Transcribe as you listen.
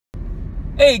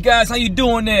Hey guys, how you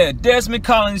doing there? Desmond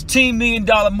Collins, $10 million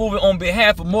movement on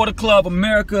behalf of Motor Club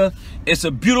America. It's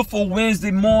a beautiful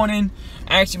Wednesday morning.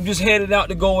 Actually, I'm just headed out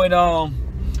to go and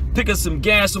pick up some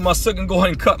gas so my son can go ahead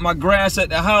and cut my grass at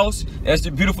the house. That's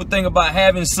the beautiful thing about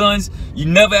having sons. You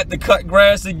never have to cut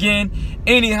grass again.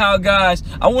 Anyhow, guys,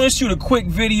 I want to shoot a quick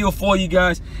video for you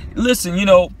guys. Listen, you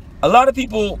know, a lot of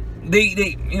people,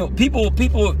 they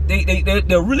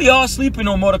really are sleeping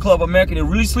on Motor Club America. They're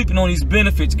really sleeping on these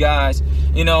benefits, guys.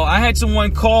 You know, I had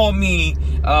someone call me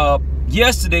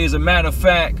yesterday, as a matter of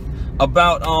fact,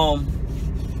 about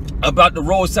the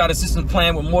roadside assistance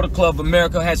plan with Motor Club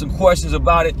America. I had some questions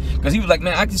about it because he was like,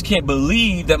 man, I just can't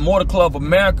believe that Motor Club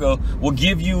America will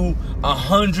give you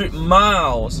 100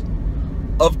 miles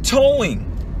of towing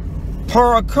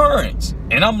per occurrance.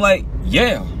 And I'm like,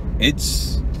 yeah,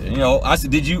 it's, you know, I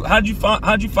said, how'd you find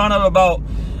out about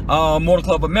Motor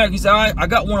Club America? He said, I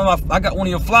got one of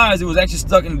your flyers. It was actually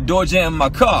stuck in the door jamb of my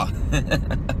car.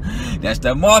 That's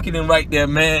that marketing right there,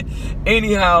 man.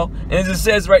 Anyhow, and as it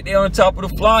says right there on top of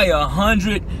the flyer,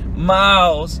 100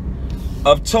 miles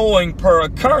of towing per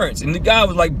occurrence. And the guy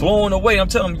was like blown away. I'm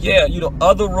telling him, yeah, you know,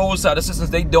 other roadside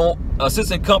assistance,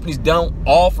 assistant companies don't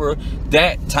offer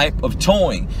that type of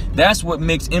towing. That's what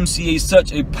makes MCA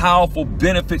such a powerful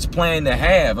benefits plan to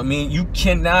have. I mean, you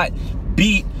cannot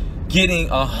beat getting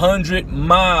 100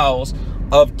 miles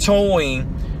of towing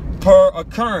per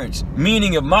occurrence.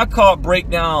 Meaning, if my car break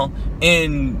down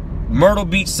in Myrtle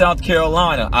Beach, South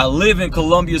Carolina, I live in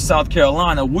Columbia, South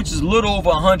Carolina, which is a little over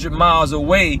 100 miles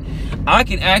away, I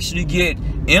can actually get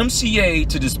MCA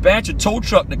to dispatch a tow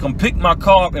truck to come pick my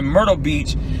car up in Myrtle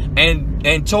Beach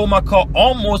and tow my car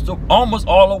almost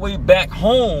all the way back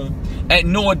home at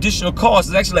no additional cost.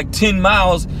 It's actually like 10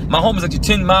 miles. My home is actually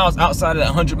 10 miles outside of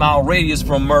that 100-mile radius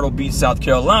from Myrtle Beach, South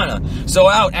Carolina. So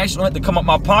I would actually have to come up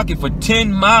my pocket for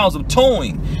 10 miles of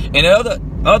towing, and the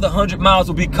other 100 miles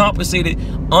will be compensated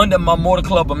under my Motor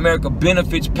Club America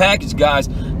benefits package, guys.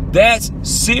 That's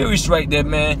serious right there,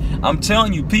 man. I'm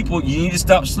telling you, people, you need to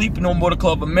stop sleeping on Motor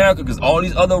Club America, because all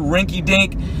these other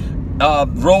rinky-dink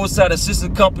roadside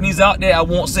assistance companies out there, I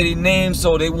won't say their names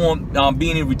so they won't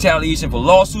be in retaliation for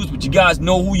lawsuits, but you guys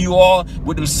know who you are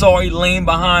with them sorry lane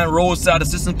behind roadside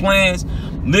assistance plans.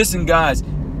 Listen, guys,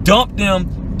 dump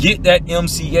them, get that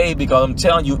MCA, because I'm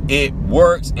telling you, it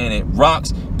works and it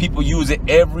rocks. People use it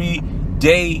every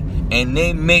day, and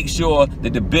they make sure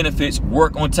that the benefits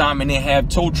work on time and they have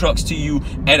tow trucks to you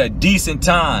at a decent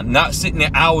time, not sitting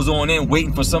there hours on end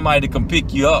waiting for somebody to come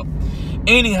pick you up.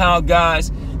 Anyhow,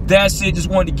 guys, that's it. Just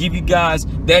wanted to give you guys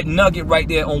that nugget right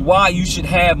there on why you should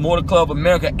have Motor Club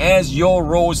America as your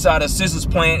roadside assistance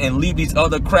plan and leave these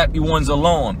other crappy ones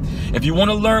alone. If you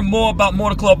want to learn more about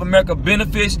Motor Club America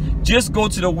benefits, just go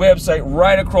to the website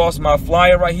right across my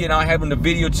flyer right here. And I have in the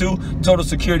video too,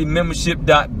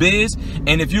 totalsecuritymembership.biz.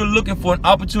 And if you're looking for an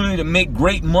opportunity to make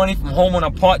great money from home on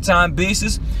a part-time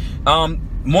basis,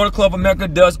 Motor Club America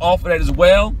does offer that as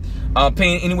well.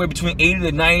 Paying anywhere between $80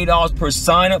 to $90 per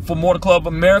sign up for Motor Club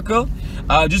America.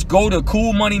 Just go to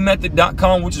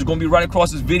coolmoneymethod.com, which is going to be right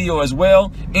across this video as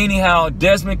well. Anyhow,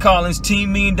 Desmond Collins, $10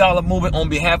 million movement on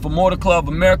behalf of Motor Club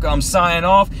America. I'm signing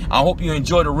off. I hope you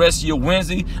enjoy the rest of your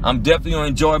Wednesday. I'm definitely going to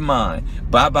enjoy mine.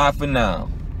 Bye-bye for now.